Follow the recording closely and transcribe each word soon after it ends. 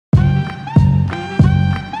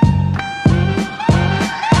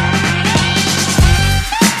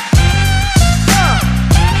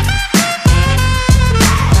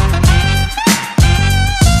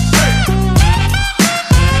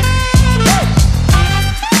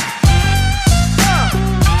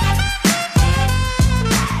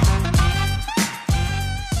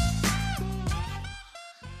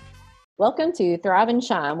Welcome to Thrive and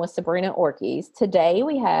Shine with Sabrina Orkes. Today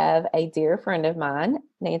we have a dear friend of mine,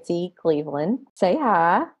 Nancy Cleveland. Say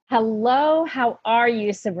hi. Hello, how are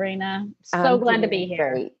you, Sabrina? So I'm glad to be doing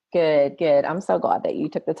here. great. Good, good. I'm so glad that you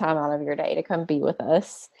took the time out of your day to come be with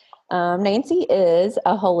us. Nancy is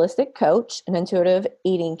a holistic coach, an intuitive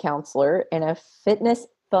eating counselor, and a fitness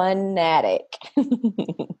fanatic.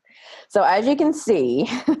 So, as you can see,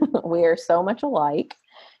 we are so much alike,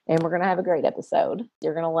 and we're going to have a great episode.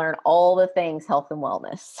 You're going to learn all the things health and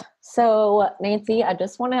wellness. So, Nancy, I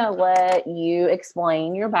just want to let you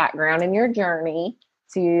explain your background and your journey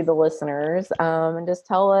to the listeners, and just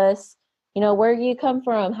tell us, where you come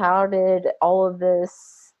from. How did all of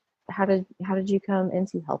this? How did you come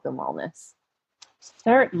into health and wellness?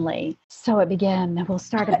 Certainly. So it began. We'll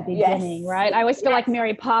start at the beginning, Yes. right? I always feel Yes. like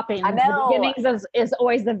Mary I Poppins. The know. beginnings is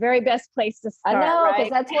always the very best place to I start, know,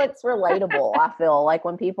 because right? that's what's relatable. I feel like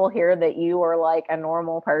when people hear that you are like a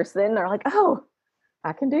normal person, they're like, "Oh,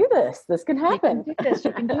 I can do this. This can You can happen." do this.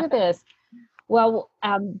 You can do this. Well,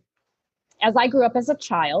 as I grew up as a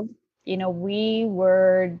child, we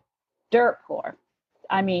were dirt poor.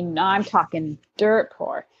 I mean, I'm talking dirt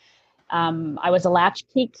poor. I was a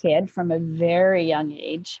latchkey kid from a very young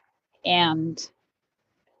age, and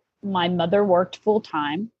my mother worked full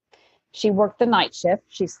time. She worked the night shift.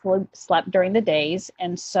 She slept during the days.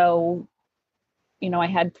 And so, I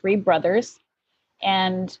had three brothers,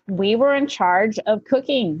 and we were in charge of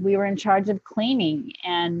cooking. We were in charge of cleaning.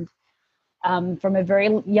 And from a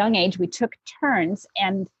very young age, we took turns.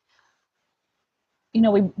 And,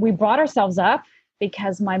 we brought ourselves up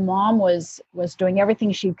because my mom was doing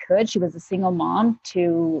everything she could. She was a single mom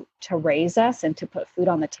to raise us and to put food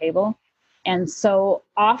on the table. And so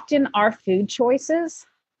often our food choices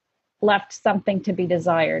left something to be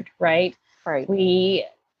desired, right? Right. We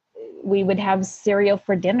would have cereal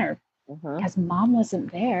for dinner Mm-hmm. because mom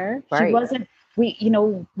wasn't there. She Right. wasn't.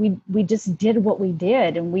 We just did what we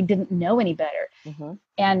did, and we didn't know any better. Mm-hmm.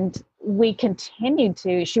 And we continued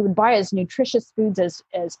to. She would buy as nutritious foods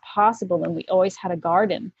as possible, and we always had a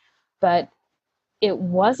garden. But it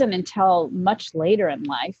wasn't until much later in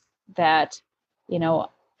life that,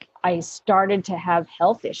 I started to have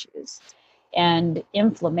health issues and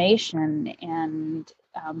inflammation and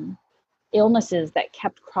illnesses that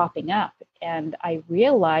kept cropping up. And I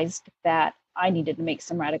realized that I needed to make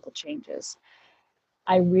some radical changes.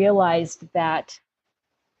 I realized that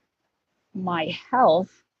my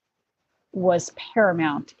health was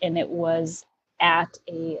paramount, and it was at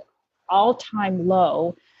a all-time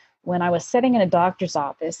low when I was sitting in a doctor's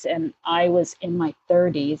office, and I was in my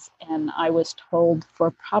 30s, and I was told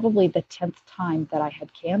for probably the 10th time that I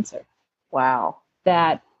had cancer. Wow.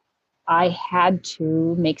 That I had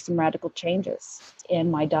to make some radical changes in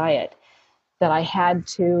my diet, that I had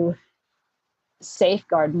to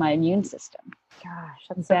safeguard my immune system, Gosh,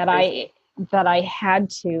 that's so that crazy. I had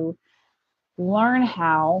to learn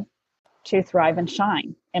how to thrive and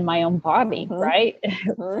shine in my own body, Mm-hmm. right?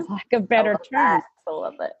 Mm-hmm. For lack of I better love that. terms. I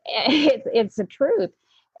love it. It's the truth.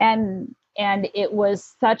 And it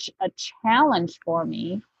was such a challenge for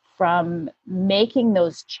me from making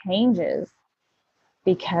those changes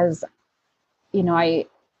because,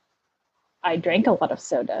 I drank a lot of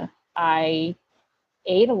soda. I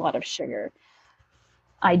ate a lot of sugar.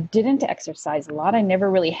 I didn't exercise a lot. I never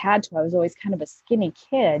really had to. I was always kind of a skinny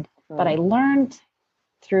kid, but I Mm-hmm. learned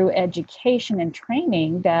through education and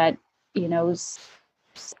training that, you know,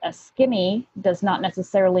 a skinny does not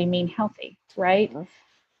necessarily mean healthy, right? Mm-hmm.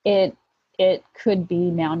 It it could be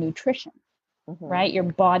malnutrition, Mm-hmm. right? Your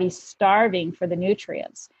body's starving for the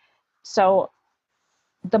nutrients. So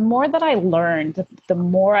the more that I learned, the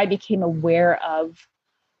more I became aware of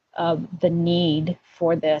the need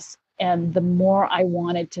for this, and the more I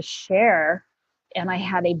wanted to share, and I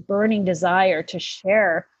had a burning desire to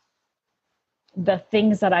share the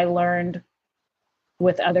things that I learned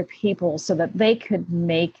with other people so that they could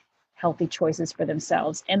make healthy choices for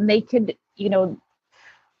themselves. And they could,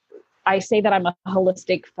 I say that I'm a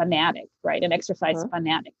holistic fanatic, right? An exercise Mm-hmm.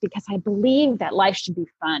 fanatic, because I believe that life should be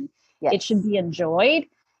fun. It should Yes. be enjoyed.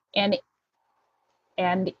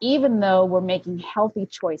 And even though we're making healthy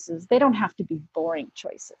choices, they don't have to be boring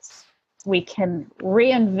choices. We can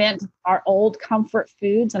reinvent our old comfort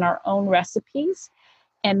foods and our own recipes,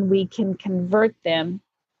 and we can convert them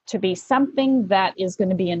to be something that is going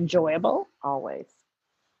to be enjoyable Always.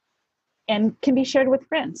 and can be shared with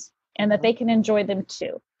friends, and that Mm-hmm. they can enjoy them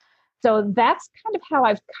too. So that's kind of how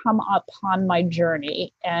I've come upon my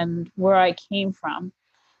journey and where I came from.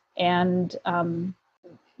 And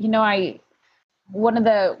I one of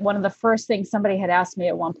the first things somebody had asked me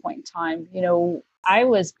at one point in time, I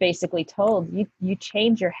was basically told you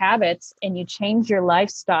change your habits and you change your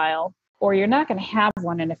lifestyle, or you're not going to have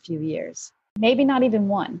one in a few years, maybe not even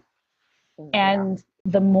one. And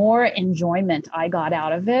the more enjoyment I got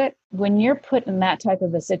out of it, when you're put in that type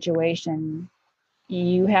of a situation,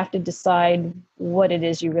 you have to decide what it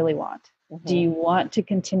is you really want. Do you want to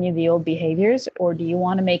continue the old behaviors, or do you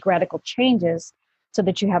want to make radical changes so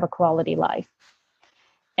that you have a quality life?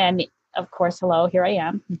 And of course, hello, here I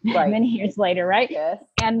am, many years later, right? Yes.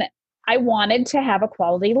 And I wanted to have a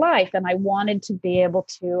quality life, and I wanted to be able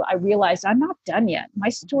to, I realized I'm not done yet. My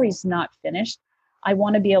story's not finished. I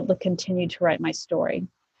want to be able to continue to write my story.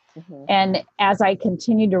 And as I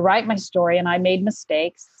continued to write my story, and I made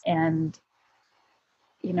mistakes, and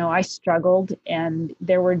I struggled, and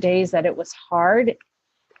there were days that it was hard,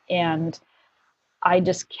 and I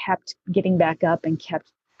just kept getting back up and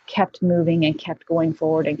kept moving and kept going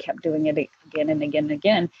forward and kept doing it again and again and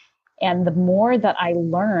again. And the more that I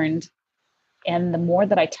learned, and the more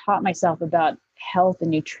that I taught myself about health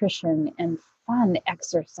and nutrition and fun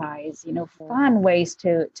exercise, fun ways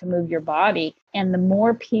to move your body, and the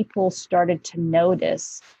more people started to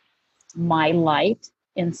notice my light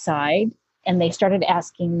inside, and they started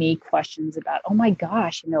asking me questions about, oh my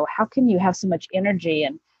gosh, how can you have so much energy,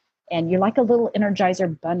 and you're like a little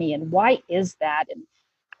Energizer bunny, and why is that?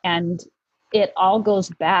 And it all goes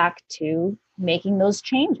back to making those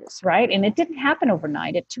changes, right? And it didn't happen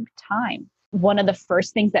overnight. It took time. One of the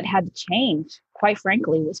first things that had to change, quite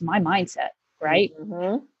frankly, was my mindset, right?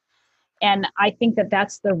 And I think that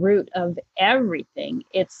that's the root of everything.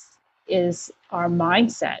 Is our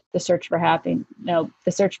mindset, the search for happiness. No,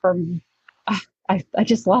 the search for, I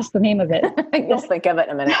just lost the name of it. You'll think of it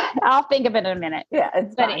in a minute. I'll think of it in a minute. Yeah,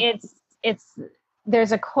 it's but fine. it's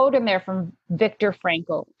there's a quote in there from Viktor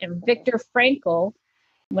Frankl. And Viktor Frankl,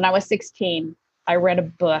 when I was 16, I read a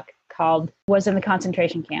book called Was in the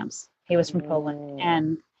Concentration Camps. He was from Poland,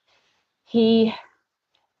 and he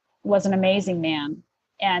was an amazing man.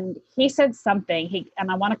 And he said something,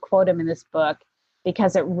 and I want to quote him in this book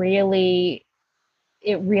because it really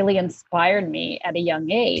inspired me at a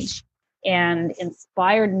young age, and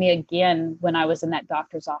inspired me again when I was in that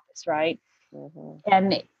doctor's office, right?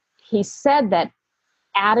 And he said that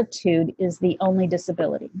attitude is the only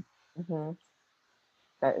disability.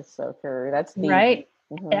 That is so true. That's deep. Right?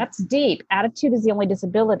 That's deep. Attitude is the only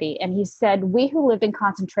disability. And he said, we who lived in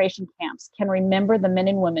concentration camps can remember the men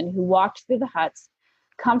and women who walked through the huts,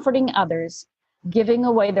 comforting others, giving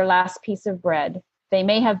away their last piece of bread. They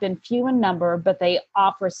may have been few in number, but they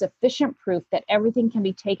offer sufficient proof that everything can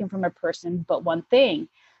be taken from a person but one thing,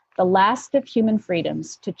 the last of human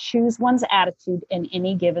freedoms, to choose one's attitude in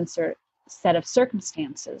any given set of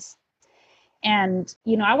circumstances. And,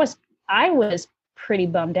 I was pretty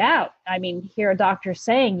bummed out. I mean, hear a doctor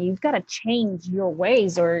saying you've got to change your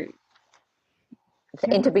ways, or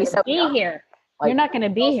and to be so young. Here. Like, you're not going to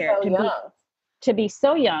be here to be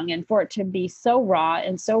so young, and for it to be so raw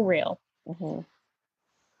and so real.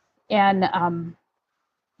 And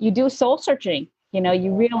you do soul searching.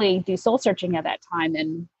 You really do soul searching at that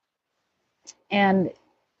time, and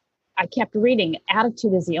I kept reading.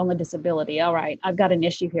 Attitude is the only disability. All right, I've got an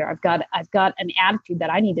issue here. I've got an attitude that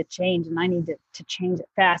I need to change, and I need to change it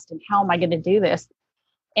fast. And how am I going to do this?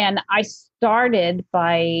 And I started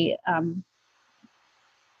by, and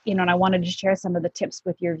I wanted to share some of the tips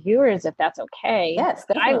with your viewers, if that's okay. Yes,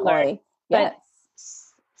 definitely. I learned, but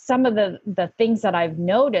some of the things that I've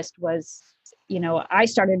noticed was, I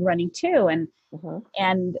started running too,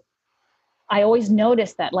 and I always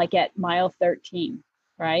noticed that, like at mile 13.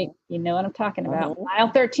 Right? You know what I'm talking about.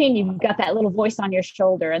 Mile 13, you've got that little voice on your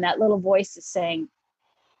shoulder, and that little voice is saying,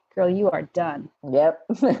 girl, you are done. Yep.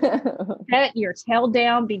 Set your tail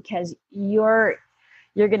down, because you're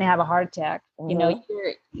going to have a heart attack.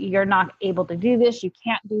 You're not able to do this. You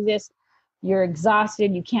can't do this. You're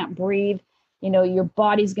exhausted. You can't breathe. Your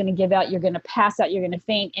body's going to give out. You're going to pass out. You're going to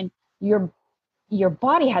faint. And your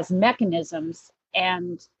body has mechanisms,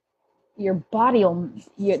 and your body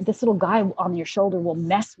this little guy on your shoulder will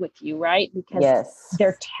mess with you, right? Because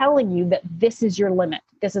they're telling you that this is your limit.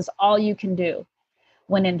 This is all you can do.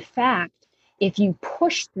 When in fact, if you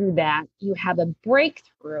push through that, you have a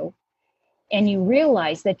breakthrough, and you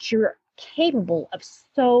realize that you're capable of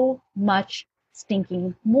so much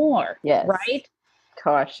stinking more. Yes. Right?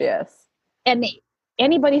 Gosh, yes. And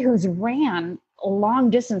anybody who's ran a long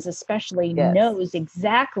distance especially knows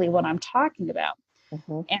exactly what I'm talking about.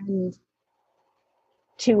 And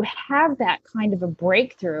to have that kind of a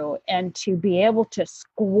breakthrough, and to be able to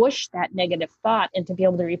squish that negative thought, and to be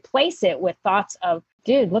able to replace it with thoughts of,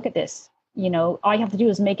 dude, look at this. all you have to do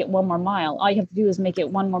is make it one more mile. All you have to do is make it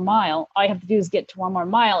one more mile. All you have to do is get to one more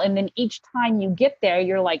mile. And then each time you get there,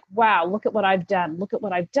 you're like, wow, look at what I've done. Look at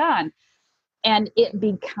what I've done. And it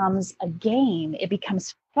becomes a game. It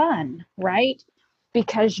becomes fun, right?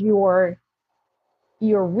 Because you're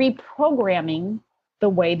reprogramming the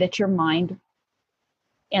way that your mind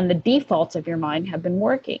and the defaults of your mind have been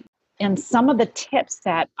working. And some of the tips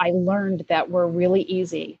that I learned that were really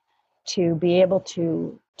easy to be able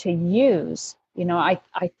to use, I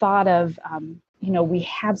thought of, we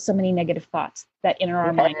have so many negative thoughts that enter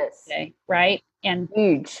our mind today, right? And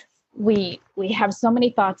huge. We have so many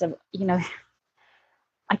thoughts of,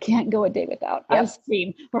 I can't go a day without ice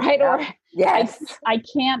cream, right? Yep. Or yes, I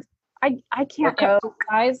can't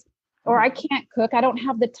exercise, or I can't cook. I don't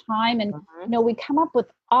have the time. And, we come up with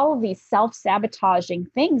all of these self-sabotaging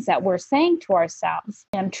things that we're saying to ourselves.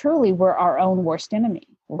 And truly, we're our own worst enemy,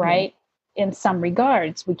 right? In some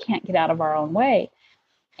regards, we can't get out of our own way.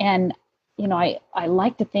 And, I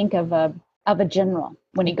like to think of a general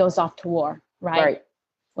when he goes off to war, right?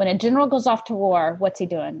 When a general goes off to war, what's he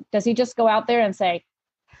doing? Does he just go out there and say,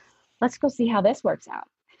 let's go see how this works out?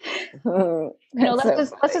 Let's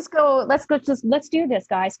do this,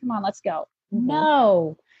 guys. Come on, let's go.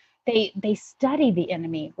 No, they study the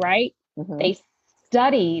enemy, right? They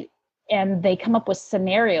study and they come up with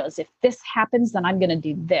scenarios. If this happens, then I'm going to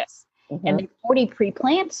do this. And they already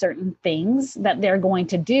pre-plant certain things that they're going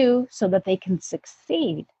to do so that they can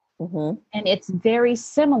succeed. And it's very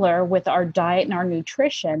similar with our diet and our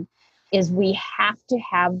nutrition, is we have to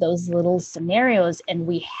have those little scenarios, and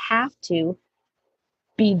we have to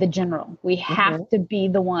be the general. We have to be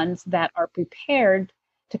the ones that are prepared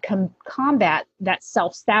to combat that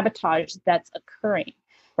self-sabotage that's occurring.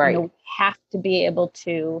 Right. We have to be able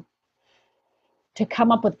to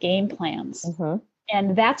come up with game plans.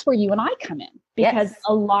 And that's where you and I come in, because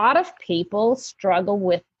a lot of people struggle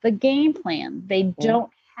with the game plan. They don't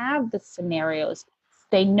have the scenarios.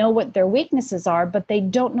 They know what their weaknesses are, but they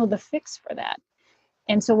don't know the fix for that.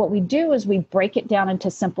 And so what we do is we break it down into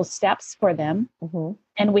simple steps for them,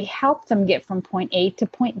 and we help them get from point A to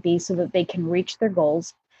point B so that they can reach their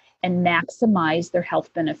goals and maximize their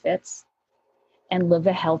health benefits and live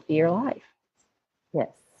a healthier life.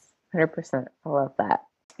 Yes, 100%. I love that.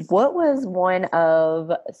 What was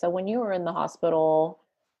so when you were in the hospital,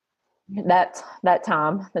 that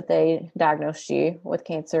time that they diagnosed you with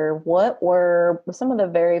cancer, what were some of the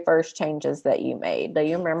very first changes that you made? Do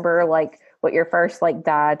you remember what your first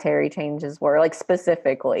dietary changes were,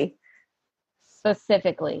 specifically?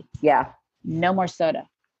 Specifically. Yeah. No more soda.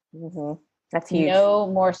 That's huge. No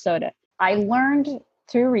more soda. I learned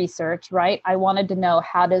through research, right? I wanted to know,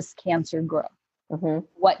 how does cancer grow?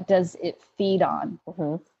 What does it feed on?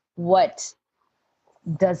 What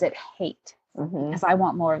does it hate? Because I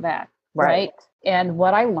want more of that. Right. And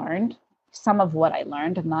what I learned, some of what I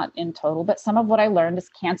learned, not in total, but some of what I learned is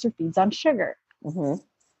cancer feeds on sugar.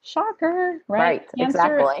 Shocker, right?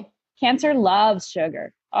 Exactly. Cancer loves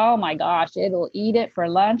sugar. Oh my gosh, it'll eat it for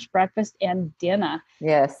lunch, breakfast, and dinner.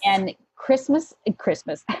 Yes. And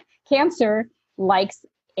cancer likes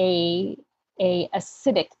a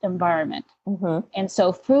acidic environment. And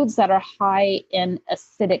so foods that are high in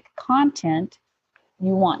acidic content,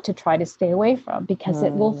 you want to try to stay away from, because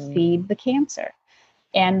it will feed the cancer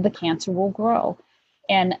and the cancer will grow.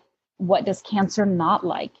 And what does cancer not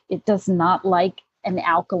like? It does not like an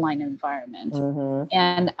alkaline environment.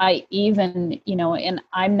 And I even, and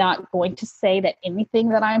I'm not going to say that anything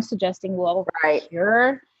that I'm suggesting will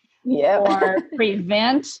cure or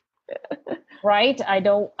prevent, right? I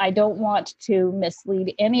don't want to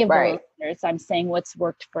mislead any of the listeners. I'm saying what's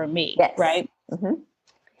worked for me, right?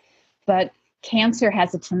 But cancer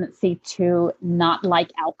has a tendency to not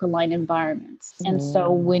like alkaline environments. And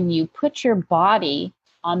so when you put your body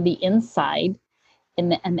on the inside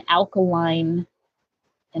in an alkaline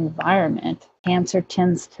environment, cancer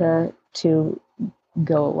tends to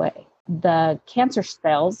go away. The cancer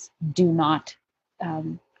cells do not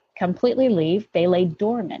completely leave. They lay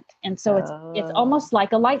dormant. And so it's almost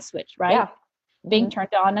like a light switch, right? Being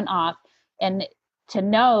turned on and off. And to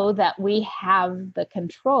know that we have the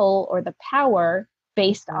control or the power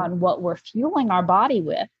based on what we're fueling our body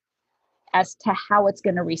with as to how it's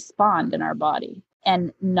going to respond in our body.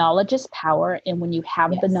 And knowledge is power. And when you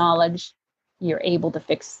have the knowledge, you're able to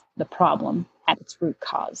fix the problem at its root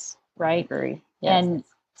cause, right? Agree. Yes. And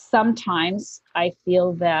sometimes I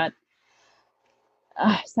feel that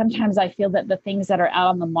the things that are out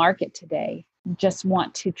on the market today just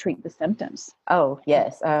want to treat the symptoms. Oh,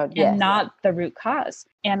 yes. And not the root cause.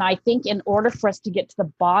 And I think in order for us to get to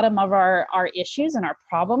the bottom of our issues and our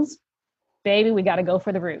problems, baby, we got to go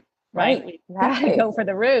for the root. right? Right. We You have got to to. go for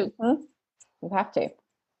the root. Mhm. You have to.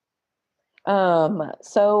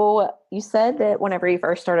 So you said that whenever you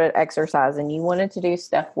first started exercising, you wanted to do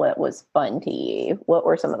stuff what was fun to you. What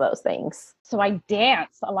were some of those things? So I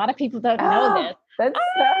dance. A lot of people don't know Oh, this. that's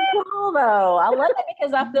so cool though. I love it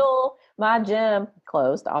because I feel my gym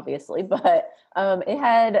closed, obviously, but it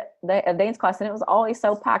had a dance class and it was always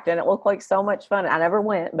so packed and it looked like so much fun. I never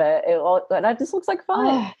went, but that just looks like fun.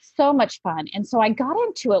 Oh, so much fun. And so I got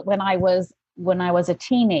into it when I was a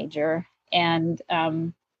teenager, and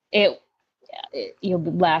it, you'll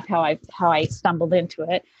laugh how I stumbled into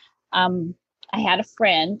it. Um, I had a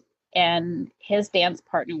friend, and his dance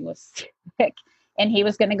partner was sick, and he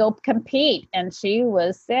was going to go compete, and she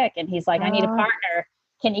was sick, and he's like, "I need a Uh, partner.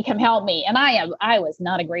 Can you come help me?" And I was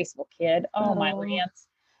not a graceful kid. Oh my oh, lands,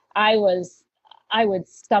 I was I would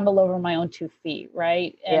stumble over my own 2 feet,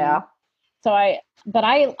 right? And yeah. so I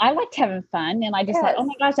liked having fun, and I just thought, Yes. oh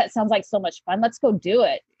my gosh, that sounds like so much fun. Let's go do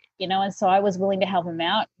it, And so I was willing to help him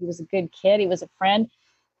out. He was a good kid. He was a friend,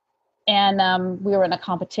 and we were in a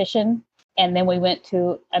competition, and then we went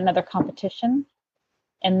to another competition,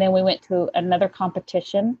 and then we went to another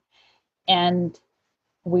competition, and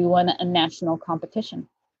we won a national competition.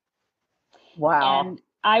 Wow. And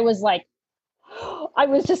I was like, I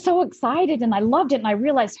was just so excited, and I loved it, and I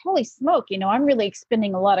realized, holy smoke, I'm really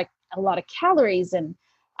expending a lot of calories, and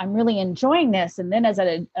I'm really enjoying this. And then as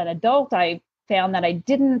an adult, I found that I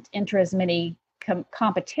didn't enter as many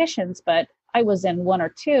competitions, but I was in one or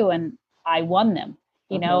two, and I won them.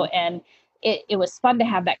 Hmm. And it was fun to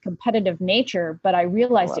have that competitive nature, but I I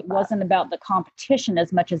realized love it that. wasn't about the competition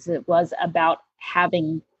as much as it was about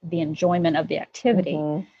having the enjoyment of the activity.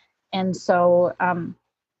 Hmm. And so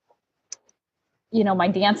my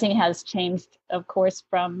dancing has changed, of course,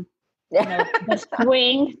 from, the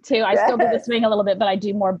swing to, I still do the Yes. swing a little bit, but I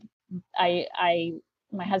do more, I,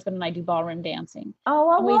 my husband and I do ballroom dancing. Oh,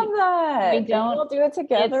 I And love we that. And don't, y'all do it it's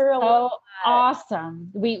together. I love so that.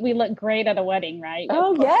 awesome. We look great at a wedding, right? Of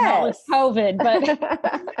Oh, course, not with yes. COVID,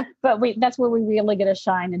 but that's where we really get to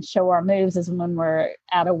shine and show our moves, is when we're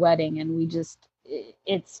at a wedding. And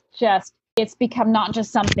it's become not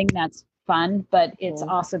just something that's fun, but it's Mhm.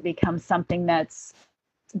 also become something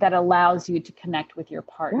that allows you to connect with your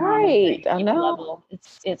partner on a Right. very I deep know. level.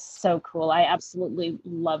 It's so cool. I absolutely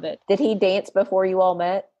love it. Did he dance before you all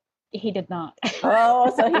met? He did not.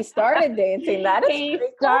 Oh, so he started dancing. That is He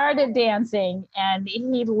pretty cool. started dancing, and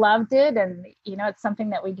he loved it, and it's something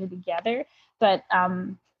that we do together. But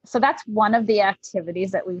so that's one of the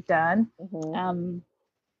activities that we've done. Hmm. Um,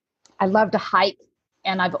 I love to hike,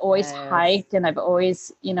 and I've always Yes. hiked, and I've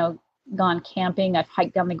always, gone camping. I've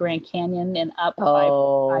hiked down the Grand Canyon and up five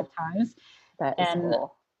Oh, times, that is and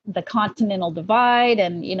cool. the Continental Divide.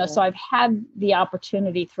 And, Mhm. so I've had the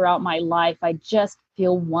opportunity throughout my life. I just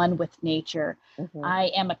feel one with nature. Mhm. I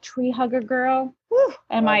am a tree hugger girl. Whew,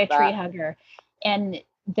 am I Love a tree that. hugger? And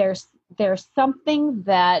there's something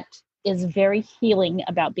that is very healing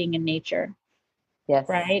about being in nature, Yes.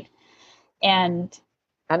 right? And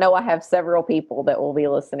I know I have several people that will be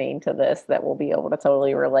listening to this that will be able to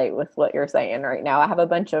totally relate with what you're saying right now. I have a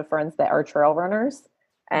bunch of friends that are trail runners,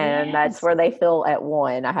 and that's yes, where they feel at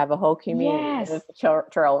one. I have a whole community of yes.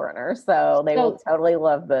 trail runners, so they will So, totally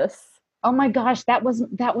love this. oh my gosh, that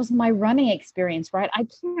was my running experience, right? I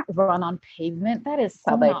can't run on pavement. That is That's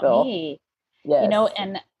how so they not feel. me. Yes.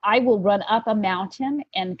 And I will run up a mountain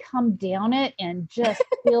and come down it and just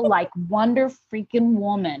feel like Wonder freaking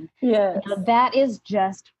Woman. Yes. That is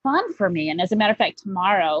just fun for me. And as a matter of fact,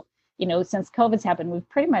 tomorrow, since COVID's happened, we've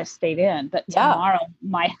pretty much stayed in. But Yeah. tomorrow,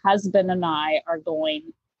 my husband and I are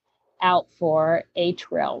going out for a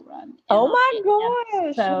trail run. And Oh I am my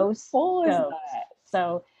gosh. How so cool is stoked.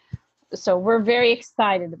 that? So we're very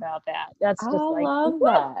excited about that. That's I just like, woo,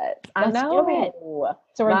 love that. I let's do it. know.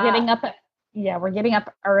 So My we're getting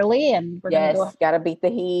up early, and we're gonna go. Yes, gotta beat the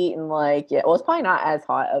heat and like yeah. Well, it's probably not as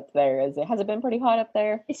hot up there as it has. It been pretty hot up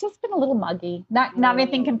there? It's just been a little muggy. Not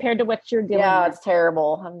anything Mm. compared to what you're dealing Yeah, with. it's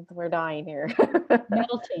terrible. We're dying here.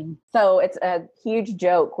 Melting. So it's a huge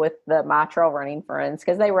joke with my trail running friends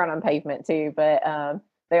because they run on pavement too, but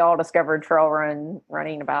they all discovered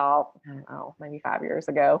running about I don't know maybe 5 years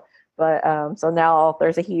ago. But so now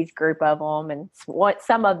there's a huge group of them, and what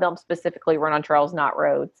some of them specifically run on trails, not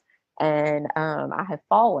roads. And I have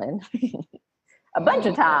fallen a bunch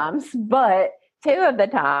of times, but two of the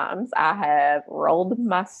times I have rolled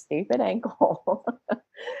my stupid ankle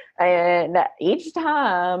And each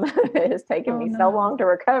time it's taken Oh me so no. long to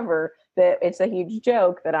recover that it's a huge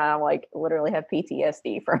joke that I like literally have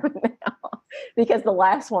PTSD from it now. Because the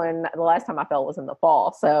last time I fell was in the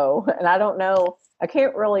fall. So, and I don't know, I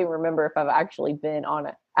can't really remember if I've actually been on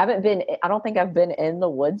it. I don't think I've been in the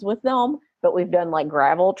woods with them, but we've done like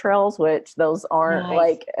gravel trails, which those aren't Nice.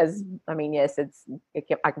 like as, I mean, yes,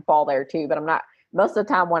 I can fall there too, but I'm not, most of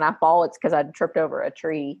the time when I fall, it's because I tripped over a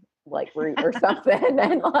tree like root or something.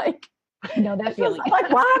 And like, I know that feeling. I'm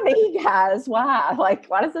like, why me, guys? Why? Like,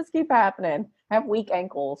 why does this keep happening? I have weak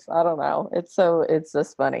ankles. I don't know. It's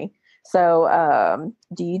just funny. So,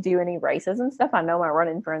 do you do any races and stuff? I know my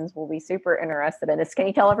running friends will be super interested in this. Can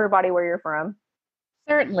you tell everybody where you're from?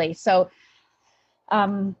 Certainly. So,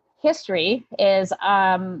 history is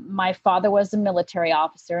my father was a military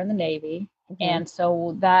officer in the Navy. Mm-hmm. And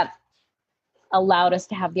so that allowed us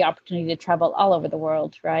to have the opportunity to travel all over the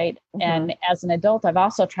world, right? Mm-hmm. And as an adult, I've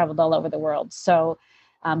also traveled all over the world. So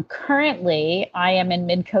currently, I am in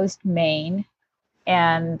Midcoast, Maine,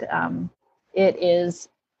 and it is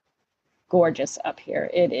gorgeous up here.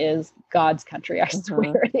 It is God's country, I Mm-hmm.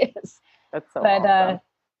 swear it is. That's so But awesome.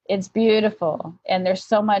 it's beautiful, and there's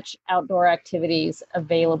so much outdoor activities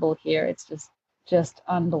available here. It's just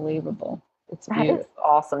unbelievable. It's That is beautiful.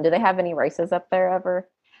 awesome. Do they have any races up there ever?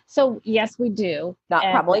 So yes, we do, Not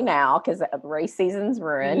and probably now because the race season's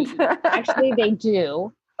ruined. actually they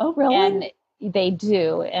do, Oh, really? and they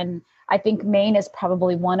do, and I think Maine is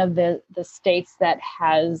probably one of the states that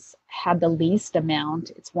has had the least amount.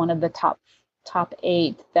 It's one of the top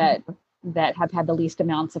eight that have had the least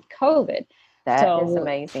amounts of COVID. That is So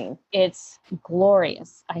amazing. it's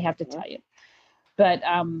glorious, I have to tell you. But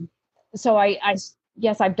so I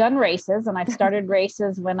yes, I've done races, and I've started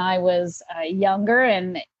races when I was younger,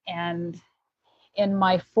 and in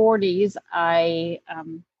my 40s, I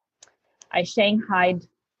shanghaied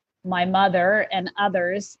my mother and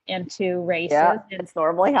others into Yeah, races, and it's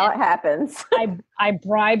normally how and it happens. I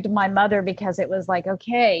bribed my mother because it was like,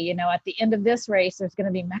 okay, at the end of this race there's going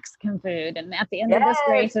to be Mexican food, and at the end of this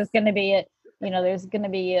race Yes. there's going to be there's going to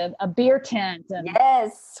be a beer tent,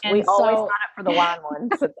 Yes. We and always sign so up for the wine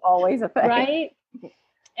ones. It's always a thing. right.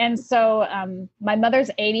 And so my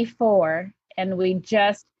mother's 84, and we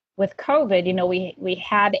just with COVID, we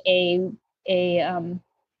had a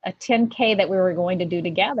 10K that we were going to do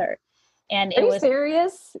together, and Are it you was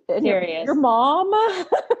serious? And your serious. mom? Oh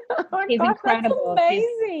my She's gosh, that's incredible.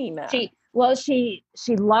 amazing.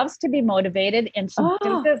 She loves to be motivated, and she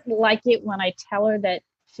Oh, doesn't like it when I tell her that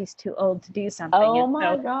she's too old to do something. oh And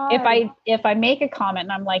my so if God. I make a comment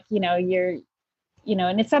and I'm like, you're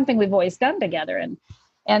and it's something we've always done together, and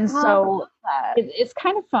I love so that. it's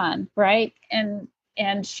kind of fun, right? And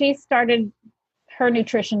she started her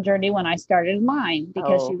nutrition journey when I started mine,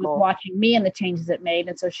 because Oh, she was cool. watching me and the changes it made,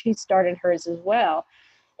 and so she started hers as well.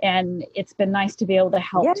 And it's been nice to be able to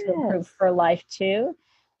help to improve Yes. her life too.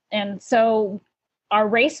 And so our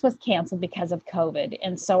race was canceled because of COVID,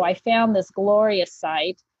 and so I found this glorious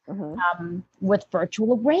site Hmm. with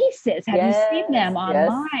virtual races. Have you seen Yes. them Yes.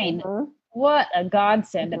 online? Hmm. What a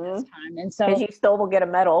godsend at Hmm. this time. And Because so, you still will get a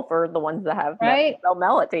medal for the ones that have medals. right, They'll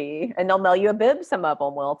mail it to you, and they'll mail you a bib. Some of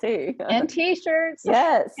them will too. and t-shirts,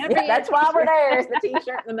 Yes. Yeah, every that's why we're t-shirt. there. It's the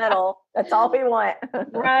t-shirt and the medal. That's all we want.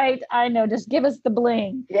 Right, I know, just give us the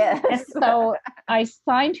bling. And Yes. so I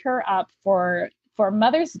signed her up for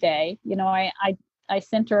Mother's Day. I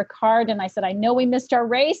sent her a card, and I said, I know we missed our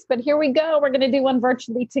race, but here we go, we're going to do one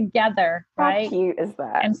virtually together, How right? cute is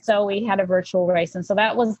that? And so we had a virtual race, and so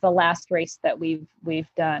that was the last race that we've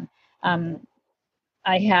done.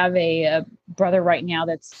 I have a brother right now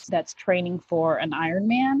that's training for an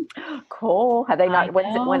Ironman. Cool. Have they I not?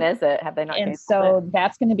 When know. is it? Have they not And canceled it? so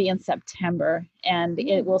that's going to be in September, and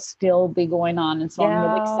it Mm. will still be going on. And so I'm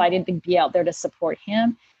really Yeah, excited to be out there to support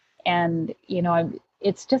him. And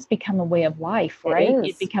it's just become a way of life, it right? It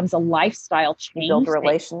is. becomes a lifestyle You build change that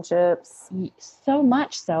relationships. so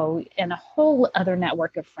much so, and a whole other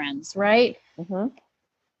network of friends, right? Hmm.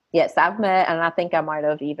 Yes, I've met, and I think I might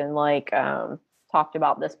have even like talked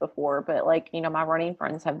about this before, but like, my running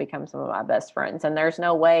friends have become some of my best friends. And there's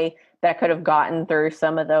no way that I could have gotten through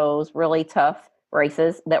some of those really tough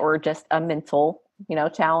races that were just a mental,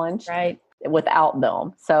 challenge Right. without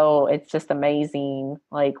them. So it's just amazing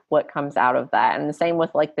like what comes out of that. And the same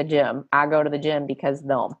with like the gym. I go to the gym because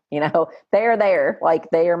them, they're there. Like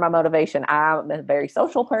they are my motivation. I'm a very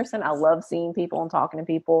social person. I love seeing people and talking to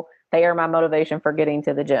people. They are my motivation for getting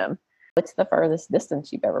to the gym. What's the furthest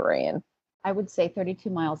distance you've ever ran? I would say 32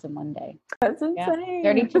 miles in one day. That's Yeah, insane.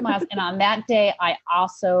 32 miles. And on that day, I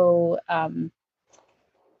also,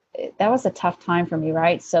 that was a tough time for me,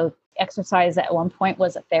 right? So Exercise at one point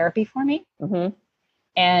was a therapy for me. Mm-hmm.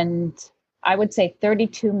 And I would say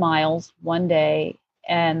 32 miles one day.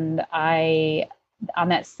 And on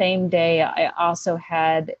that same day, I also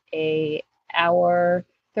had a hour,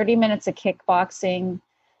 30 minutes of kickboxing,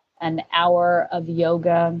 an hour of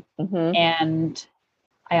yoga, Mm-hmm. and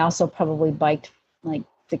I also probably biked like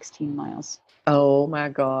 16 miles. Oh my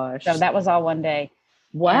gosh. So that was all one day.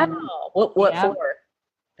 Wow. And What yeah, for?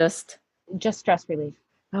 Just, just stress relief.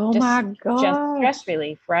 oh Just my just gosh. stress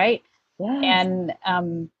relief, right? Yes.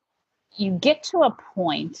 And you get to a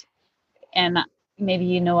point, and maybe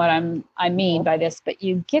you know what I mean by this, but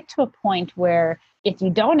you get to a point where if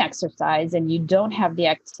you don't exercise and you don't have the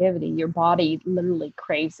activity, your body literally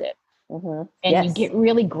craves it. Mm-hmm. And you Yes. get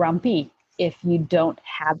really grumpy if you don't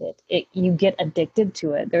have it. You get addicted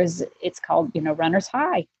to it. It's called, runner's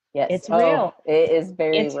high. Yes. It's Oh, real. it is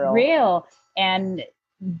very It's real. real. And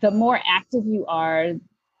the more active you are,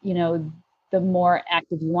 the more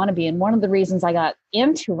active you want to be. And one of the reasons I got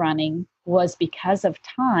into running was because of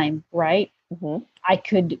time, right? Mm-hmm.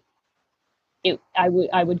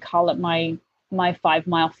 I would call it my 5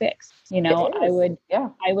 mile fix. It is. Yeah.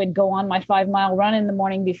 I would go on my 5 mile run in the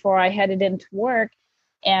morning before I headed into work,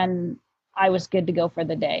 and I was good to go for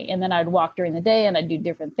the day. And then I'd walk during the day and I'd do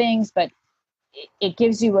different things, but it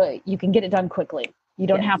gives you can get it done quickly. You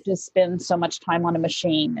don't Yes. have to spend so much time on a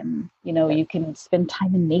machine, and Yes. you can spend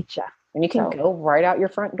time in nature. And you can go right out your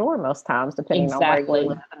front door most times, depending on where you Exactly.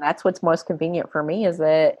 live. And that's what's most convenient for me is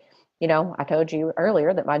that, I told you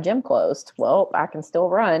earlier that my gym closed. Well, I can still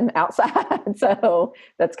run outside. So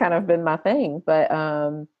that's kind of been my thing. But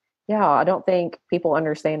yeah, I don't think people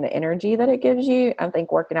understand the energy that it gives you. I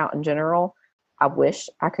think working out in general, I wish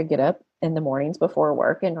I could get up in the mornings before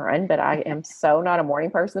work and run, but I am so not a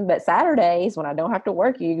morning person. But Saturdays, when I don't have to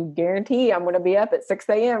work, you guarantee I'm going to be up at 6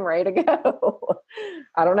 a.m. ready to go.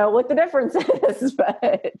 I don't know what the difference is,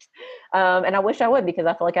 but and I wish I would, because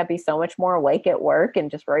I feel like I'd be so much more awake at work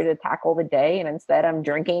and just ready to tackle the day. And instead, I'm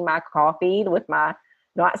drinking my coffee with my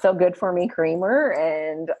not so good for me creamer,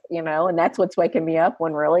 and and that's what's waking me up,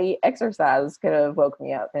 when really exercise could have woke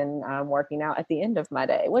me up. And I'm working out at the end of my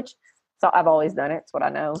day, which, so I've always done it. It's what I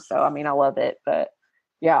know. So I mean, I love it, but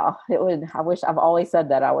yeah, I've always said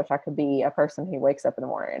that I wish I could be a person who wakes up in the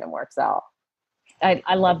morning and works out.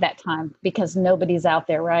 I love that time because nobody's out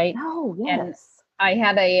there, right? Oh, And yes. I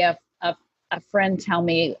had a friend tell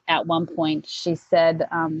me at one point. She said,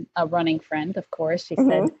 a running friend, of course. She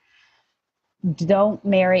said, "Don't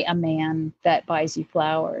marry a man that buys you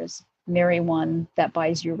flowers. Marry one that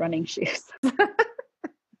buys you running shoes."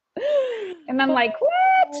 And I'm like,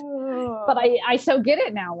 what? But I so get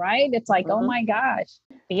it now, right? It's like, oh my gosh,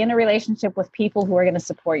 be in a relationship with people who are going to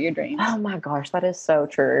support your dreams. Oh my gosh, that is so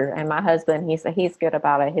true. And my husband, he's good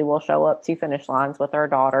about it. He will show up to finish lines with our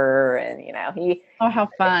daughter, and Oh, how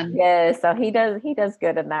fun. yeah, so he does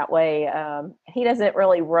good in that way. He doesn't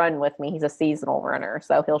really run with me. He's a seasonal runner,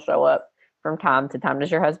 so he'll show up from time to time.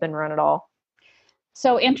 Does your husband run at all?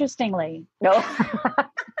 So interestingly, No.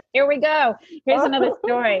 here we go. Here's another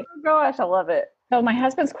story. Oh gosh, I love it. So my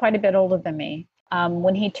husband's quite a bit older than me.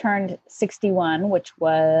 When he turned 61, which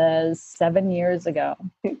was 7 years ago,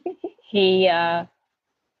 he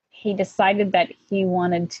decided that he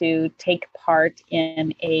wanted to take part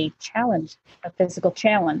in a challenge, a physical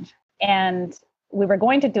challenge. And we were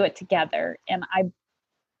going to do it together. And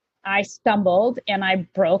I stumbled and I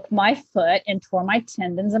broke my foot and tore my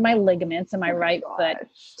tendons and my ligaments in my right foot.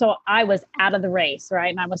 So I was out of the race,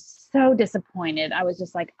 right? And I was so disappointed. I was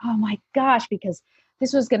just like, oh my gosh, because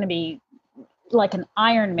this was going to be like an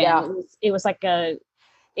Ironman. Yeah.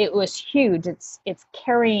 It was huge. It's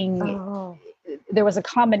carrying. Oh. There was a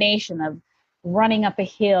combination of running up a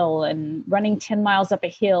hill and running 10 miles up a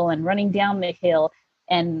hill and running down the hill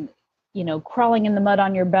and crawling in the mud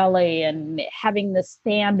on your belly and having the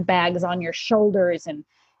sandbags on your shoulders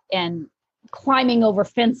and climbing over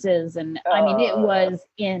fences. And I mean, it was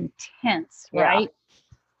intense, right?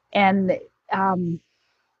 Yeah. And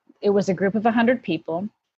it was a group of 100 people.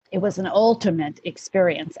 It was an ultimate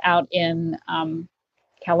experience out in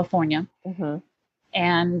California. Mm-hmm.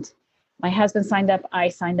 And my husband signed up, I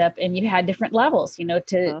signed up, and you had different levels,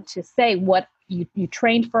 to say what you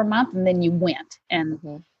trained for a month and then you went.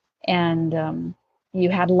 And you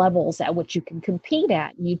had levels at which you can compete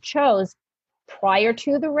at. You chose prior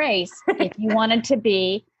to the race if you wanted to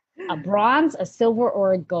be a bronze, a silver,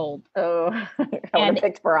 or a gold. Oh, I would have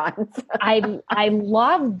picked bronze. I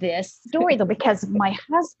love this story though, because my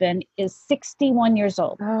husband is 61 years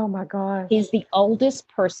old. Oh my gosh. He's the oldest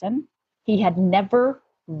person. He had never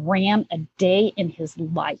ran a day in his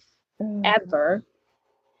life, ever.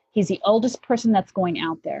 He's the oldest person that's going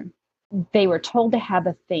out there. they were told to have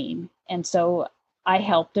a theme. And so I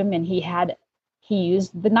helped him, and he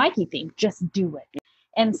used the Nike theme, just do it.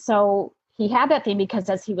 And so he had that theme because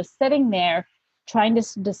as he was sitting there trying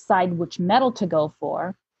to decide which medal to go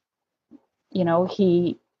for,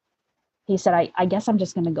 he said, I guess I'm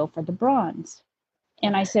just going to go for the bronze.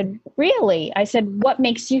 And I said, really? I said, what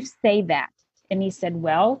makes you say that? And he said,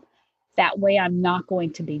 well, that way I'm not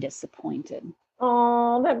going to be disappointed.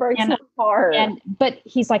 Oh, that breaks my heart. But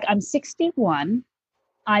he's like, I'm 61.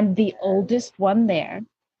 I'm the oldest one there.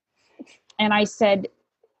 And I said,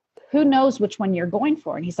 who knows which one you're going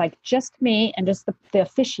for? And he's like, just me and just the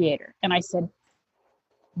officiator. And I said,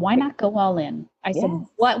 why not go all in? I said,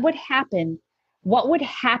 what would happen? What would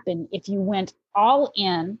happen if you went all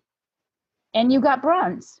in and you got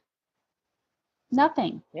bronze?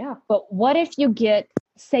 Nothing. Yeah. But what if you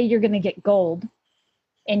say you're going to get gold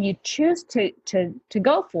and you choose to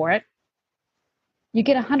go for it? You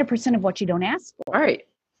get 100% of what you don't ask for. Right.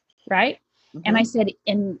 Right. Mm-hmm. And I said,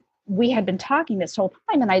 and we had been talking this whole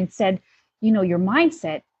time, and I'd said, your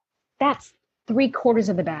mindset, that's 3/4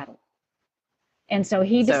 of the battle. And so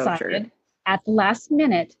he decided at the last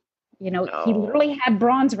minute, he literally had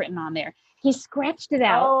bronze written on there. He scratched it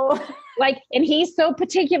out. And he's so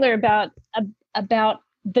particular about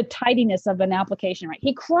the tidiness of an application, right?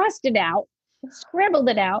 He crossed it out, scribbled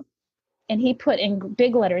it out, and he put in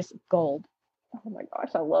big letters, gold. Oh my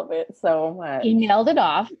gosh, I love it so much. He nailed it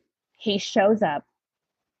off. He shows up,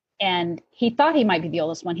 and he thought he might be the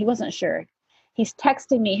oldest one. He wasn't sure. He's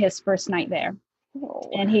texting me his first night there. Oh.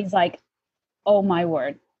 And he's like, oh my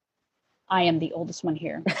word, I am the oldest one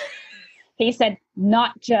here. He said,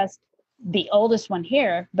 not just the oldest one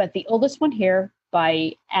here, but the oldest one here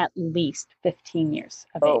by at least 15 years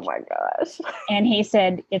of age. Oh my gosh. And he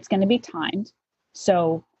said, it's going to be timed.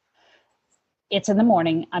 So it's in the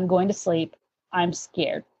morning. I'm going to sleep. I'm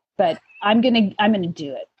scared, but I'm going to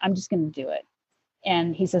do it. I'm just going to do it.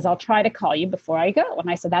 And he says, I'll try to call you before I go. And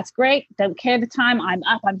I said, that's great. Don't care the time. I'm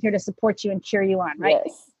up. I'm here to support you and cheer you on. Right.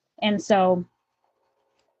 Yes. And so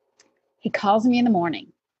he calls me in the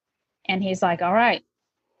morning, and he's like, all right.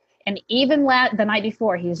 And even the night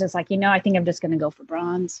before, he was just like, I think I'm just going to go for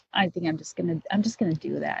bronze. I think I'm just going to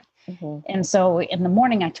do that. Mm-hmm. And so in the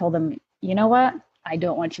morning, I told him, you know what? I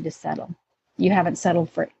don't want you to settle. You haven't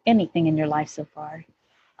settled for anything in your life so far.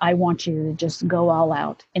 I want you to just go all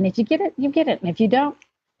out. And if you get it, you get it. And if you don't,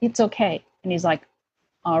 it's okay. And he's like,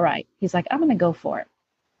 all right. He's like, I'm going to go for it.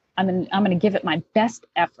 I'm going to give it my best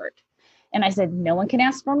effort. And I said, no one can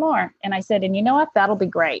ask for more. And I said, and you know what? That'll be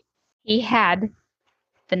great. He had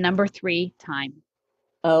the number 3 time.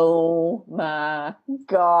 Oh my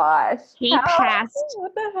gosh. He passed.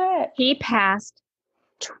 What the heck? He passed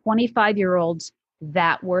 25-year-olds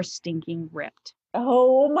that were stinking ripped.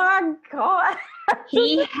 Oh my God.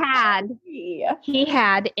 He had,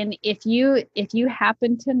 and if you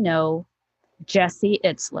happen to know Jesse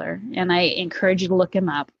Itzler, and I encourage you to look him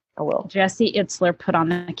up. I will. Jesse Itzler put on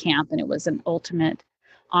the camp, and it was an ultimate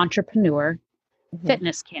entrepreneur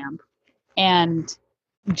fitness camp. And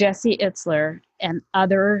Jesse Itzler and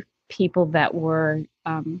other people that were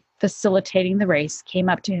facilitating the race came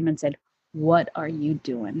up to him and said, what are you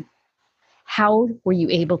doing? How were you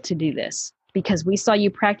able to do this? Because we saw you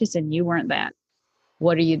practice and you weren't that.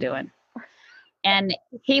 What are you doing? And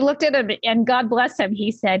he looked at him, and God bless him.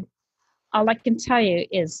 He said, all I can tell you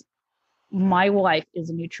is my wife is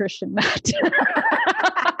a nutrition nut.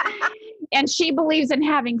 And she believes in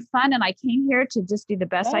having fun. And I came here to just do the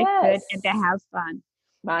best I could and to have fun.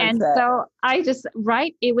 Mindset. And so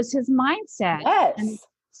it was his mindset. Yes. And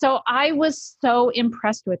so I was so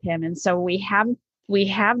impressed with him. And so we have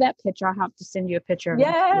that picture. I'll have to send you a picture of him.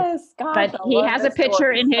 Yes. Gosh, but he has a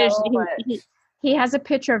picture in his, he has a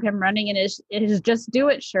picture of him running in his Just Do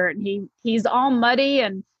It shirt. And he's all muddy,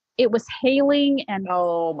 and it was hailing. And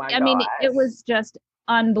oh my God. I mean, it was just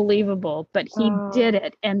unbelievable, but he did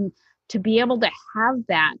it. And to be able to have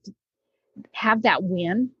that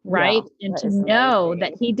win, right? Yeah, and to know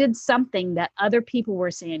that he did something that other people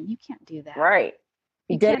were saying, you can't do that. Right.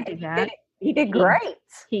 He can't do that. He did great.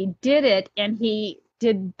 He did it, and he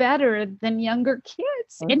did better than younger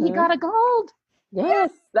kids, and he got a gold.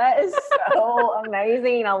 Yes, that is so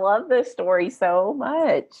amazing. I love this story so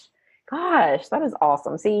much. Gosh, that is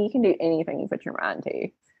awesome. See, you can do anything you put your mind to.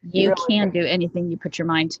 You can do anything you put your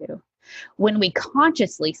mind to. When we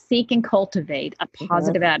consciously seek and cultivate a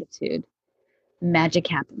positive attitude, magic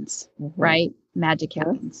happens, right? Magic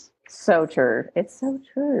happens. So true. It's so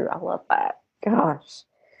true. I love that. Gosh.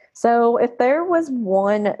 So if there was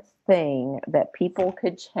one thing that people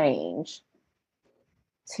could change,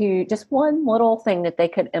 to just one little thing that they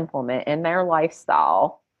could implement in their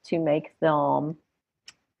lifestyle to make their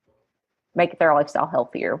lifestyle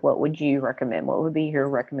healthier, what would you recommend? What would be your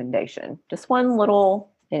recommendation? Just one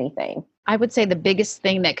little anything. I would say the biggest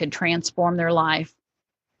thing that could transform their life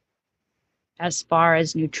as far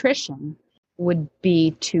as nutrition would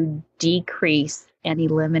be to decrease and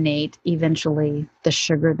eliminate eventually the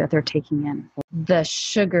sugar that they're taking in. The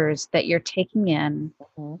sugars that you're taking in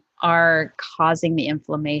are causing the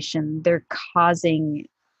inflammation. They're causing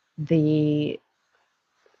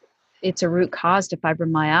it's a root cause to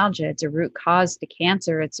fibromyalgia. It's a root cause to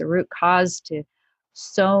cancer. It's a root cause to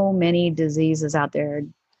so many diseases out there.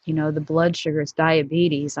 You know, the blood sugars,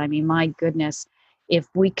 diabetes. I mean, my goodness, if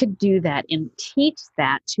we could do that and teach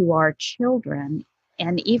that to our children,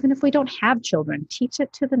 and even if we don't have children, teach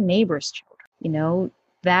it to the neighbors' children, you know,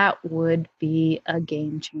 that would be a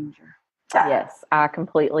game changer. Yes, I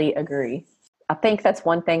completely agree. I think that's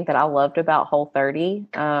one thing that I loved about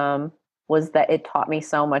Whole30, was that it taught me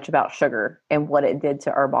so much about sugar and what it did to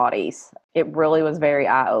our bodies. It really was very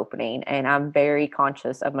eye-opening, and I'm very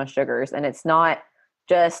conscious of my sugars. And it's not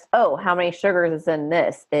just, oh, how many sugars is in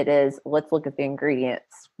this? It is, let's look at the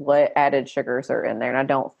ingredients. What added sugars are in there? And I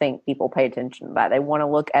don't think people pay attention to that. They want to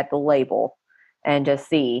look at the label and just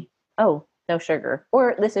see, oh, no sugar,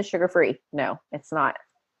 or this is sugar-free. No, it's not.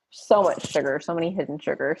 So much sugar, so many hidden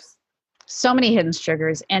sugars. So many hidden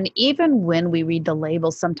sugars. And even when we read the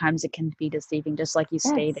label, sometimes it can be deceiving, just like you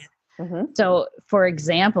stated. Mm-hmm. So, for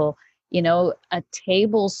example, you know, a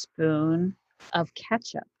tablespoon of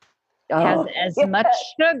ketchup has as much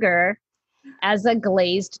sugar as a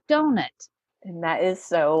glazed donut. And that is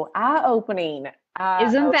so eye-opening.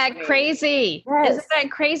 Isn't that crazy? Yes. Isn't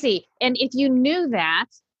that crazy? And if you knew that,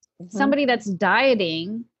 somebody that's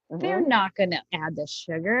dieting, they're not going to add the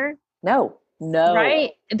sugar. No.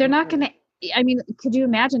 Right? They're not going to. I mean, could you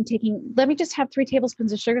imagine let me just have 3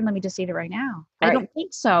 tablespoons of sugar and let me just eat it right now? Right. I don't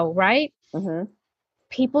think so, right? Mm-hmm.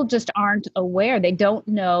 People just aren't aware. They don't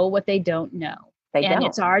know what they don't know.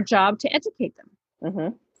 It's our job to educate them.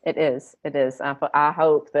 Mm-hmm. It is. I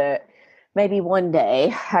hope that maybe one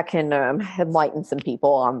day I can enlighten some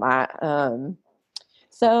people on that.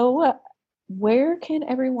 So where can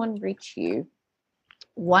everyone reach you?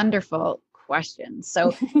 Wonderful question.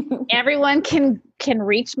 So everyone can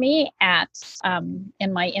reach me at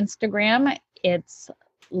in my Instagram. It's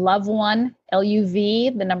Love1,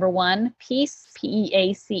 LUV, the number 1, Peace,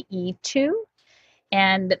 PEACE 2.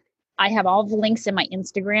 And I have all the links in my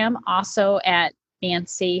Instagram, also at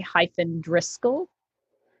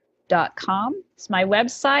Nancy-Driscoll.com. It's my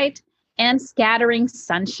website, and Scattering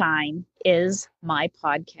Sunshine is my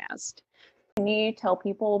podcast. Can you tell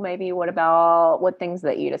people maybe what things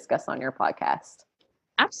that you discuss on your podcast?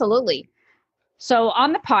 Absolutely. So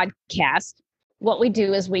on the podcast, what we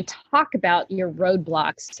do is we talk about your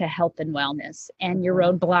roadblocks to health and wellness and your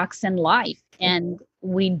roadblocks in life. And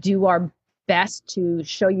we do our best to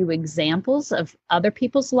show you examples of other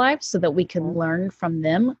people's lives so that we can learn from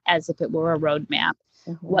them as if it were a roadmap,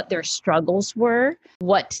 what their struggles were,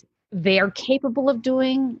 what they're capable of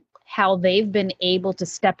doing, how they've been able to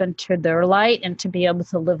step into their light and to be able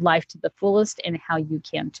to live life to the fullest, and how you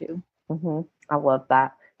can too. I love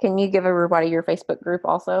that. Can you give everybody your Facebook group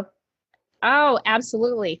also? Oh,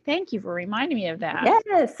 absolutely. Thank you for reminding me of that.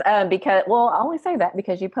 Yes, because, well, I only say that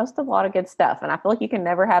because you post a lot of good stuff, and I feel like you can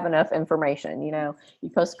never have enough information. You know, you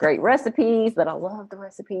post great recipes that I love the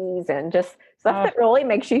recipes, and just stuff that really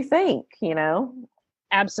makes you think, you know?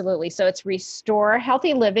 Absolutely. So it's Restore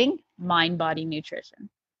Healthy Living, Mind, Body, Nutrition.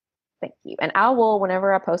 Thank you. And I will,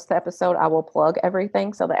 whenever I post the episode, I will plug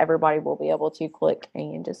everything so that everybody will be able to click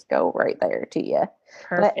and just go right there to you.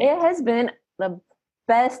 Perfect. But it has been the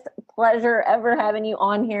best pleasure ever having you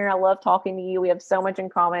on here. I love talking to you. We have so much in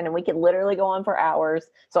common, and we could literally go on for hours.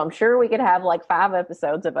 So I'm sure we could have like 5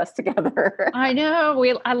 episodes of us together. I know.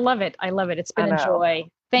 I love it. It's been a joy.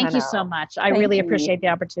 Thank you so much. I really appreciate the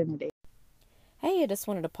opportunity. Hey, I just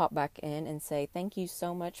wanted to pop back in and say thank you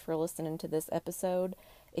so much for listening to this episode.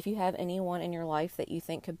 If you have anyone in your life that you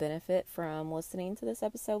think could benefit from listening to this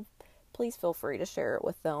episode, please feel free to share it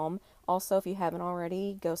with them. Also, if you haven't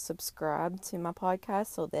already, go subscribe to my podcast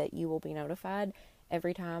so that you will be notified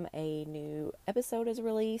every time a new episode is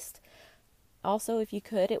released. Also, if you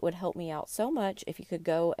could, it would help me out so much if you could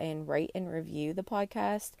go and rate and review the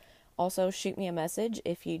podcast. Also, shoot me a message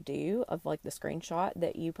if you do of like the screenshot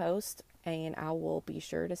that you post, and I will be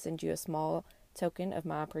sure to send you a small token of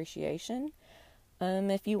my appreciation.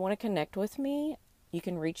 If you want to connect with me, you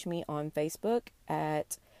can reach me on Facebook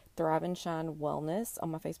at Thrive and Shine Wellness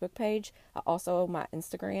on my Facebook page. Also, my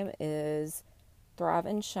Instagram is Thrive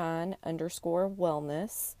and Shine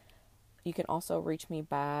 _wellness. You can also reach me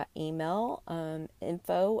by email,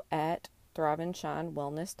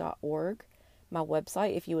 info@thriveandshinewellness.org. My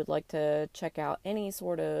website, if you would like to check out any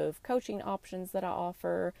sort of coaching options that I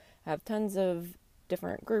offer. I have tons of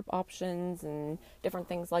different group options and different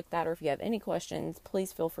things like that. Or if you have any questions,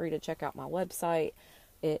 please feel free to check out my website.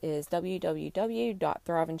 It is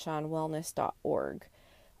www.thriveandshinewellness.org.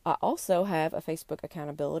 I also have a Facebook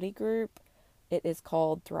accountability group. It is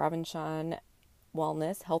called Thrive and Shine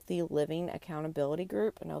Wellness Healthy Living Accountability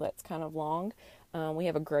Group. I know that's kind of long. We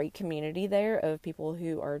have a great community there of people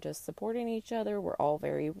who are just supporting each other. We're all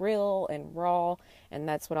very real and raw, and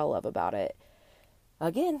that's what I love about it.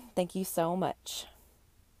 Again, thank you so much.